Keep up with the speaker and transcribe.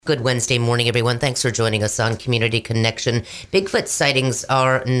Good Wednesday morning, everyone. Thanks for joining us on Community Connection. Bigfoot sightings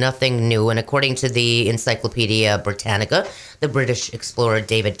are nothing new, and according to the Encyclopedia Britannica, the British explorer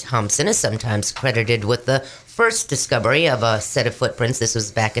David Thompson is sometimes credited with the first discovery of a set of footprints. This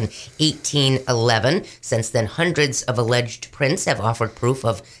was back in 1811. Since then, hundreds of alleged prints have offered proof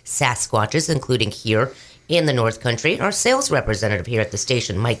of Sasquatches, including here in the North Country. Our sales representative here at the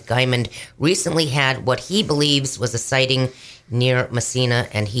station, Mike Guymond, recently had what he believes was a sighting near Massena,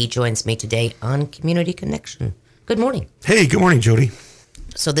 and he joins me today on Community Connection. Good morning. Hey, good morning, Jody.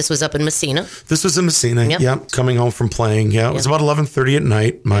 So this was up in Massena? This was in Massena, Yep. Coming home from playing, It was about 11:30 at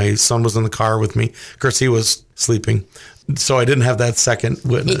night. My son was in the car with me. Of course, he was sleeping, so I didn't have that second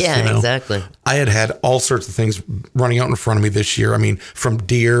witness. Yeah, exactly. I had all sorts of things running out in front of me this year. I mean, from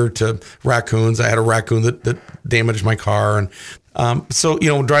deer to raccoons. I had a raccoon that damaged my car. And so,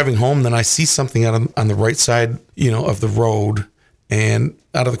 driving home, then I see something out on the right side, of the road. And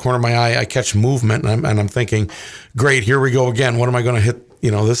out of the corner of my eye, I catch movement, and I'm thinking, great, here we go again. What am I going to hit,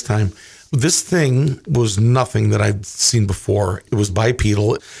 this time? This thing was nothing that I'd seen before. It was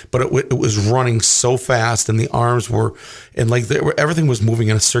bipedal, but it was running so fast, and the arms were, and everything was moving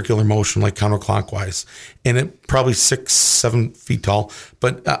in a circular motion, like counterclockwise. And it probably 6-7 feet tall.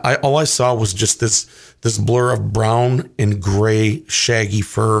 But all I saw was just this blur of brown and gray shaggy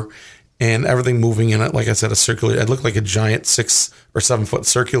fur, and everything moving in it, like I said, it looked like a giant 6 or 7 foot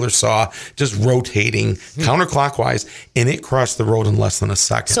circular saw just rotating counterclockwise, and it crossed the road in less than a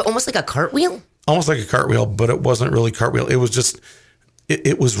second. So almost like a cartwheel? Almost like a cartwhel, but it wasn't really cartwheel. It was just,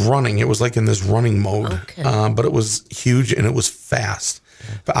 it was running. It was like in this running mode, Okay. But it was huge and it was fast.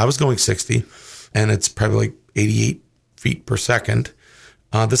 But I was going 60, and it's probably like 88 feet per second.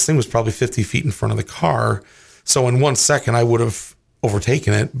 This thing was probably 50 feet in front of the car. So in 1 second, I would have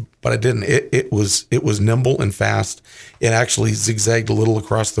overtaken it, but I didn't. It was nimble and fast. It actually zigzagged a little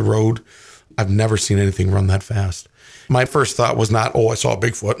across the road. I've never seen anything run that fast. My first thought was not, I saw a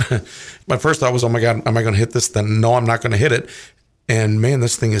Bigfoot. My first thought was, oh my God, am I going to hit this? Then no, I'm not going to hit it. And man,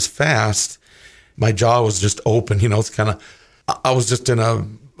 this thing is fast. My jaw was just open. It's kind of, I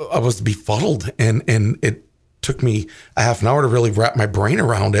was befuddled, and it took me a half an hour to really wrap my brain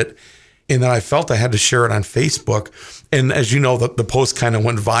around it. And then I felt I had to share it on Facebook. And as you know, the post kind of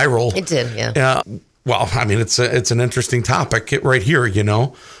went viral. It did, yeah. Well, I mean, it's an interesting topic right here,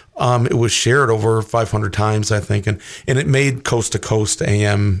 It was shared over 500 times, I think. And it made Coast to Coast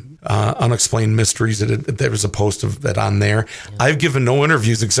AM, Unexplained Mysteries. There was a post of that on there. Yeah. I've given no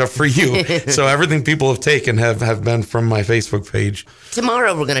interviews except for you. So everything people have taken have been from my Facebook page.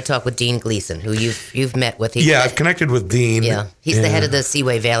 Tomorrow we're going to talk with Dean Gleason, who you've met with. I've connected with Dean. Yeah, he's the head of the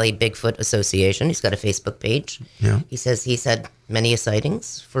Seaway Valley Bigfoot Association. He's got a Facebook page. Yeah. He says he's had many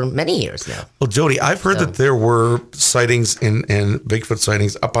sightings for many years now. Well, Jody, I've heard that there were sightings and Bigfoot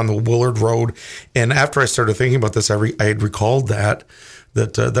sightings up on the Willard Road. And after I started thinking about this, I had recalled that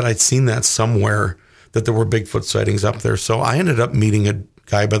I'd seen that somewhere, that there were Bigfoot sightings up there. So I ended up meeting a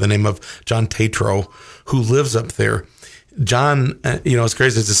guy by the name of John Tatro, who lives up there. John, as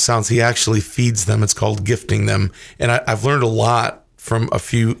crazy as it sounds, he actually feeds them. It's called gifting them. And I've learned a lot from a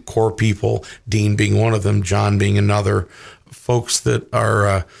few core people, Dean being one of them, John being another, folks that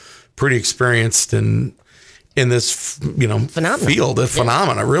are pretty experienced in this, field of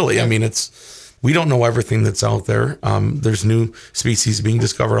phenomena, really. Yeah. I mean, we don't know everything that's out there. There's new species being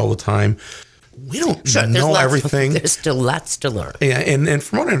discovered all the time. We don't know everything. There's still lots to learn. Yeah, and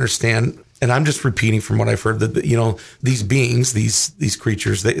from what I understand, and I'm just repeating from what I've heard, that these beings, these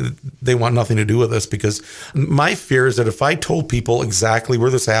creatures, they want nothing to do with us, because my fear is that if I told people exactly where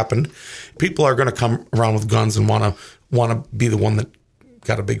this happened, people are going to come around with guns and want to be the one that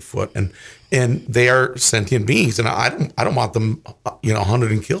got a Bigfoot, and they are sentient beings, and I don't want them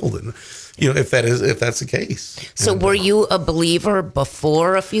hunted and killed, and if that's the case. So were you a believer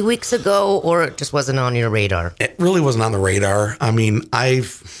before a few weeks ago, or it just wasn't on your radar? It really wasn't on the radar. I mean,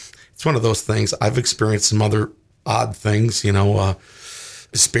 it's one of those things. I've experienced some other odd things,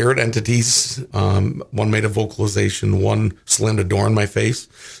 spirit entities. One made a vocalization, one slammed a door in my face.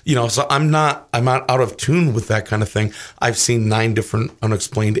 So I'm not out of tune with that kind of thing. I've seen 9 different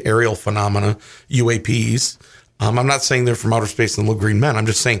unexplained aerial phenomena, UAPs. I'm not saying they're from outer space and little green men. I'm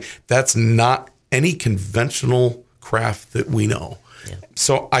just saying that's not any conventional craft that we know. Yeah.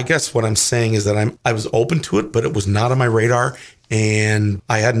 So I guess what I'm saying is that I was open to it, but it was not on my radar. And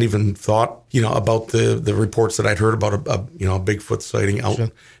I hadn't even thought, about the reports that I'd heard about a Bigfoot sighting out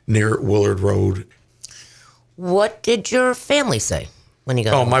near Willard Road. What did your family say when you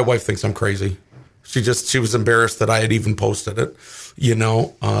got home? My wife thinks I'm crazy. She was embarrassed that I had even posted it.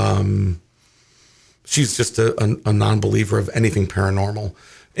 She's just a non-believer of anything paranormal.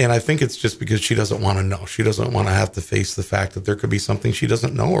 And I think it's just because she doesn't want to know. She doesn't want to have to face the fact that there could be something she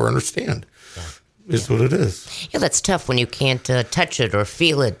doesn't know or understand. Is what it is. Yeah, that's tough when you can't touch it or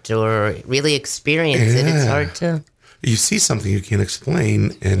feel it or really experience it. It's hard to. You see something you can't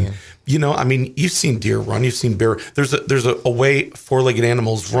explain, and I mean, you've seen deer run, you've seen bear. There's a way four-legged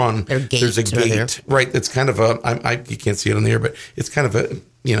animals run. There's a gait, right? It's kind of you can't see it on the air, but it's kind of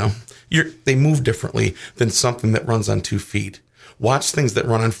they move differently than something that runs on 2 feet. Watch things that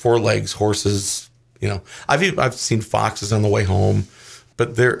run on 4 legs, horses. I've seen foxes on the way home.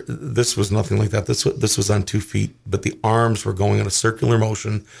 But this was nothing like that. This was on 2 feet, but the arms were going in a circular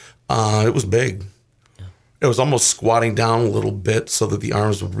motion. It was big. Yeah. It was almost squatting down a little bit so that the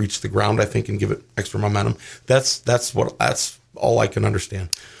arms would reach the ground, I think, and give it extra momentum. That's all I can understand.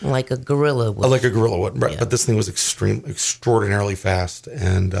 Like a gorilla would. Like a gorilla would, right? Yeah. But this thing was extraordinarily fast,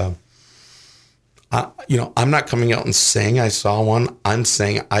 and I'm not coming out and saying I saw one. I'm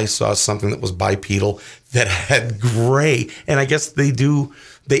saying I saw something that was bipedal that had gray. And I guess they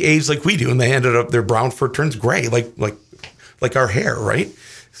age like we do, and their brown fur turns gray, like our hair, right?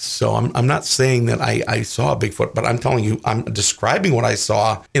 So I'm not saying that I saw a Bigfoot, but I'm telling you, I'm describing what I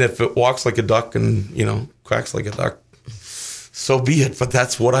saw. And if it walks like a duck and, quacks like a duck, so be it. But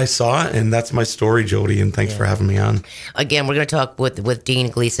that's what I saw, and that's my story, Jody, and thanks for having me on. Again, we're going to talk with Dean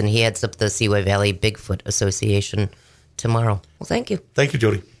Gleason. He heads up the Seaway Valley Bigfoot Association tomorrow. Well, thank you. Thank you,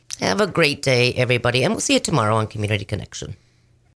 Jody. Have a great day, everybody, and we'll see you tomorrow on Community Connection.